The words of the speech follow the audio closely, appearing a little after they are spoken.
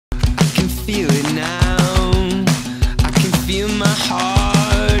feel it now. I can feel my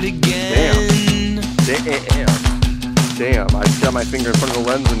heart again. Damn, I just got my finger in front of the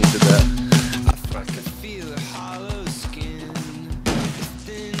lens when you did that. I can feel the hollow skin, as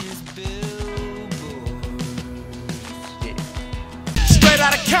thin as billboards. Straight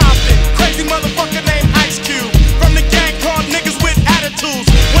out of Compton, crazy motherfucker named Ice Cube. From the gang called niggas with attitudes.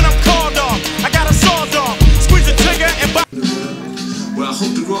 When I'm called off, I got a sawed off. Squeeze the trigger and well, I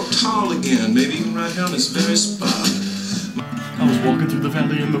hope to grow up tall again, maybe even right here on this very spot. I was walking through the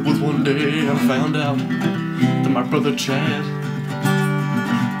valley in the woods one day and I found out that my brother Chad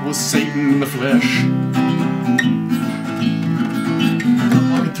was Satan in the flesh. I was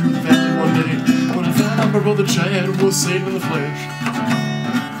walking through the valley one day when I found out my brother Chad was Satan in the flesh.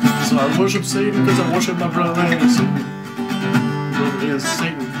 So I worship Satan because I worship my brother and Satan. Brother is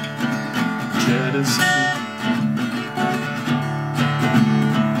Satan. Chad is Satan.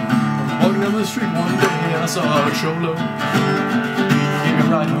 Walking down the street one day and I saw a cholo. He gave me a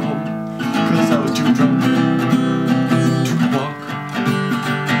ride home cause I was too drunk to walk.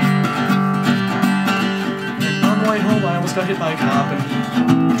 And on the way home I almost got hit by a cop and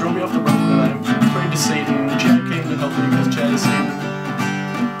he drove me off the road and I prayed to Satan. Chad came to help me because Chad is Satan.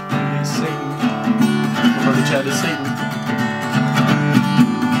 He's Satan. My brother Chad is Satan.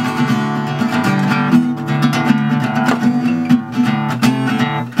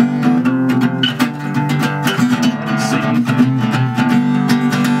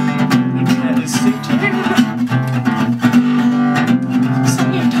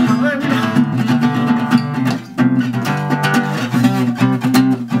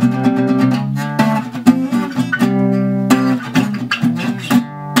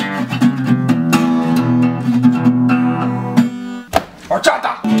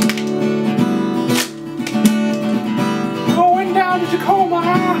 Going down to Tacoma,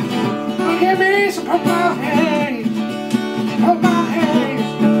 give me some purple haze, purple haze.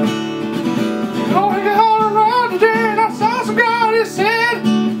 Going down the road today and I saw some guy that said,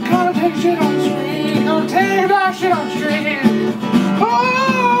 gonna take shit on the street, gonna take that shit on the street. Oh,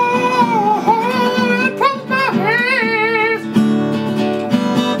 it pumps my haze.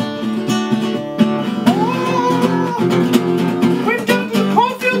 Oh, went down to the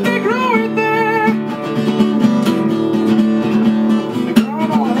cornfield, they grow it there.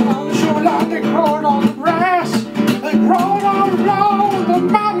 They crawled on the grass, they crawled all along the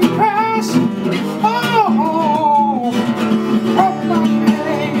mountain pass. Oh, purple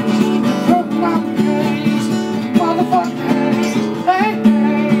mountain haze, motherfucking haze. Hey,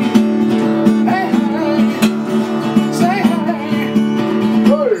 hey, hey, hey, say hey.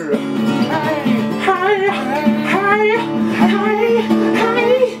 Hey, hey, hey, hey, hey,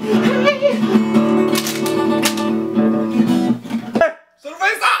 hey.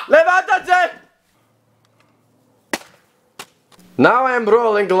 Levántate! Now I am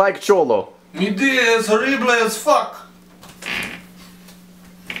rolling like Cholo. Mi idea is horrible as fuck.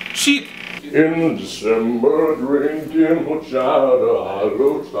 Shit. In December, drinking horchata, I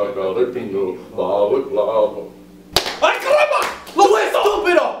looks like a Latino balaclava. ¡Ay, caramba! ¡Lo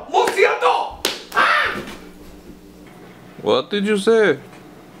estúpido! ¡Lo siento! Ah! What did you say?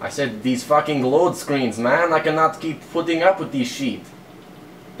 I said these fucking load screens, man. I cannot keep putting up with this shit.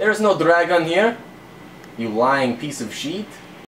 There's no dragon here. You lying piece of shit.